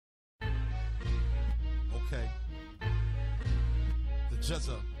Okay. The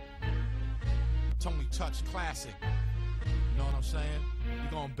Jizza. Tony Touch classic. You know what I'm saying? We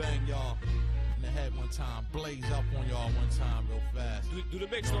gonna bang y'all in the head one time, blaze up on y'all one time real fast. Do the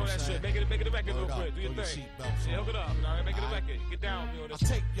mix on that shit. Make it a record real quick. Do your thing. Yeah, hook it up. Now make it a record. Get down, yo. I'll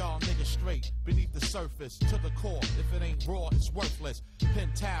take y'all niggas straight beneath the surface to the core. If it ain't raw, it's worthless. Pen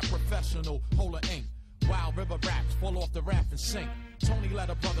tab professional, holder ink. Wild river raps, fall off the raft and sink. Tony let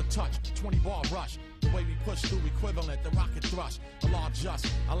a brother touch, 20 bar rush. The way we push through equivalent, the rocket thrust. A large just,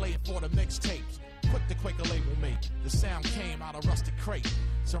 I lay it for the mixtapes. Put the Quaker label me. The sound came out of rusted crate.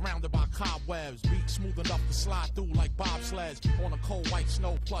 Surrounded by cobwebs, beat smooth enough to slide through like bobsleds. On a cold white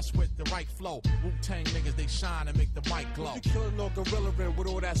snow, plus with the right flow. Wu-Tang niggas, they shine and make the mic glow. You killing no gorilla in with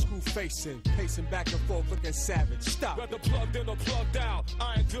all that screw facing. Pacing back and forth looking savage. Stop. Whether plugged in or plugged out,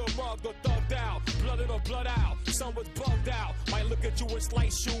 I ain't good mugged or thugged out. Blooded or blood out, some was bugged out. Might look at you and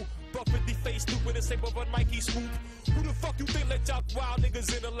slice you. Buff in the face, stupid the shape of a Nike swoop. Who the fuck you think let y'all wild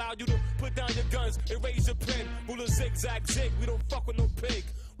niggas in? Allow you to put down your guns and raise your pen. Rule a zigzag zig, we don't fuck with no pig.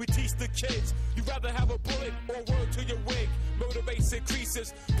 We teach the kids, you rather have a bullet or word to your wig. Motivates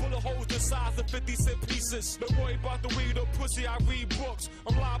increases, pull a hose the size of 50-cent pieces. Don't worry about the weed or pussy, I read books.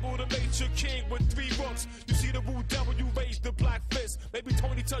 I'm liable to make your king with 3 books. You see the Wu devil, you raise the black fist. Maybe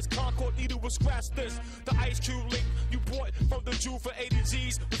Tony Touch Concord, neither will scratch this. The Ice Cube link you bought from the Jew for 80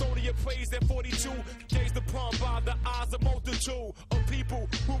 G's was only appraised at 42. Gazed upon by the eyes of multitude of people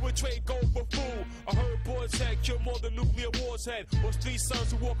who would trade gold for food. I heard boys had killed more than nuclear wars had. Was 3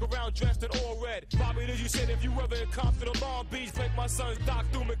 sons who walk around dressed in all red. Bobby, did you said if you ever in Compton or Long Beach, break my son's Doc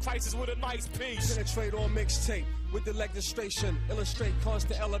Doom in crisis with a nice piece. Penetrate on mixtape with the legislation, illustrate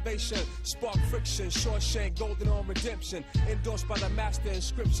constant elevation, spark friction, Shawshank, golden on redemption, endorsed by the master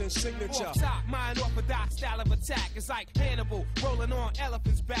inscription signature. Off top, mine orthodox style of attack. It's like Hannibal, rolling on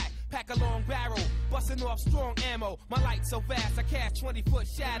elephant's back, pack a long barrel, busting off strong ammo. My light so fast, I cast 20-foot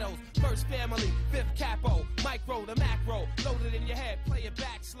shadows. First family, 5th capo, micro to macro, loaded in your head, play it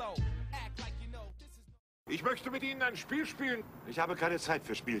back slow. Act like you know this is. Ich möchte mit Ihnen ein Spiel spielen. Ich habe keine Zeit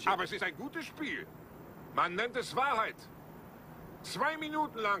für Spielchen. Aber es ist ein gutes Spiel. Man nennt es Wahrheit. 2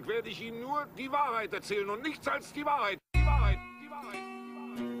 Minuten lang werde ich Ihnen nur die Wahrheit erzählen und nichts als die Wahrheit. Die Wahrheit, die Wahrheit, die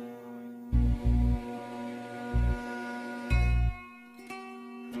Wahrheit.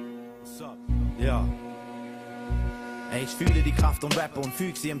 What's up? Ja. Ey, ich fühle die Kraft und rappe und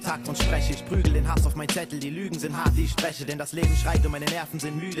füg sie im Takt und spreche. Ich prügel den Hass auf mein Zettel, die Lügen sind hart, die ich spreche. Denn das Leben schreit und meine Nerven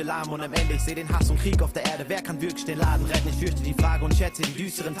sind müde, lahm und am Ende ich seh den Hass und Krieg auf der Erde. Wer kann wirklich den Laden retten? Ich fürchte die Frage und schätze die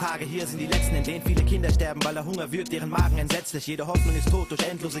düsteren Tage. Hier sind die letzten, in denen viele Kinder sterben, weil der Hunger würgt deren Magen entsetzlich. Jede Hoffnung ist tot durch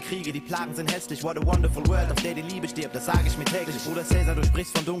endlose Kriege, die Plagen sind hässlich. What a wonderful world, auf der die Liebe stirbt, das sage ich mir täglich. Bruder Cäsar, du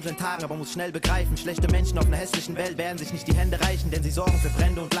sprichst von dunklen Tagen, aber musst schnell begreifen, schlechte Menschen auf einer hässlichen Welt werden sich nicht die Hände reichen, denn sie sorgen für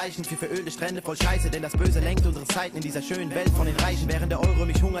Brände und Leichen, für verölte Strände voll Scheiße, denn das Böse lenkt unsere Zeiten in dieser schönen Welt von den Reichen. Während der Euro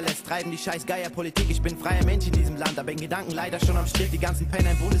mich Hunger lässt, treiben die scheiß Geierpolitik. Ich bin freier Mensch in diesem Land, aber in Gedanken leider schon am Strick. Die ganzen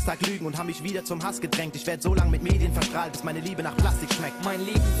Penner im Bundestag lügen und haben mich wieder zum Hass gedrängt. Ich werd so lang mit Medien verstrahlt, bis meine Liebe nach Plastik schmeckt. Mein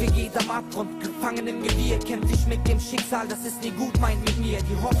Leben vergeht am Abgrund, gefangen im Gewirr. Kämpf ich mit dem Schicksal, das ist nie gut, meint mit mir.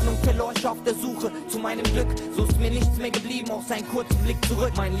 Die Hoffnung verlor ich auf der Suche zu meinem Glück. So ist mir nichts mehr geblieben, außer einen kurzen Blick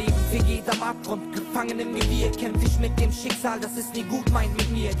zurück. Mein Leben vergeht am Abgrund, gefangen im Gewirr. Kämpf ich mit dem Schicksal, das ist nie gut, meint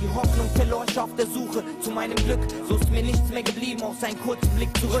mit mir. Die Hoffnung verlor ich auf der Suche zu meinem Glück. So ist mir nichts mehr geblieben, außer einen kurzen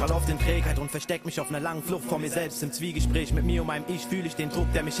Blick zurück. Ich fall auf den Trägheit und versteck mich auf einer langen Flucht vor mir selbst. Im Zwiegespräch mit mir und meinem Ich fühle ich den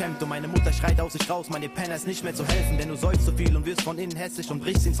Druck, der mich hemmt. Und meine Mutter schreit aus sich raus, meine Penner ist nicht mehr zu helfen. Denn du säufst so viel und wirst von innen hässlich und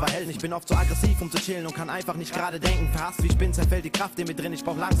brichst in 2 Helden. Ich bin oft zu aggressiv, um zu chillen und kann einfach nicht gerade denken. Verhasst wie ich bin, zerfällt die Kraft in mir drin. Ich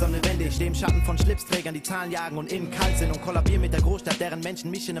brauch langsam eine Wende. Ich stehe im Schatten von Schlipsträgern, die Zahlen jagen und innen kalt sind. Und kollabier mit der Großstadt, deren Menschen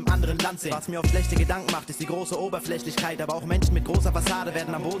mich in einem anderen Land sehen. Was mir auf schlechte Gedanken macht, ist die große Oberflächlichkeit. Aber auch Menschen mit großer Fassade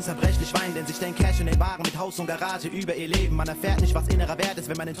werden am Boden zerbrechlich weinen. Denn sie stellen Cash in den Wagen mit Haus und Garage über ihr Leben. Man erfährt nicht, was innerer Wert ist,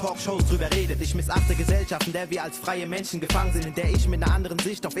 wenn man in Talkshows drüber redet. Ich missachte Gesellschaft, in der wir als freie Menschen gefangen sind, in der ich mit einer anderen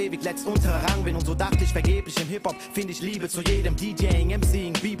Sicht auf ewig letztunterer Rang bin. Und so dachte ich vergeblich, im Hip-Hop finde ich Liebe zu jedem. DJing,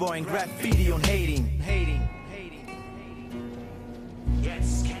 MCing, B-Boying, Graffiti und Hating.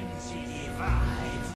 Jetzt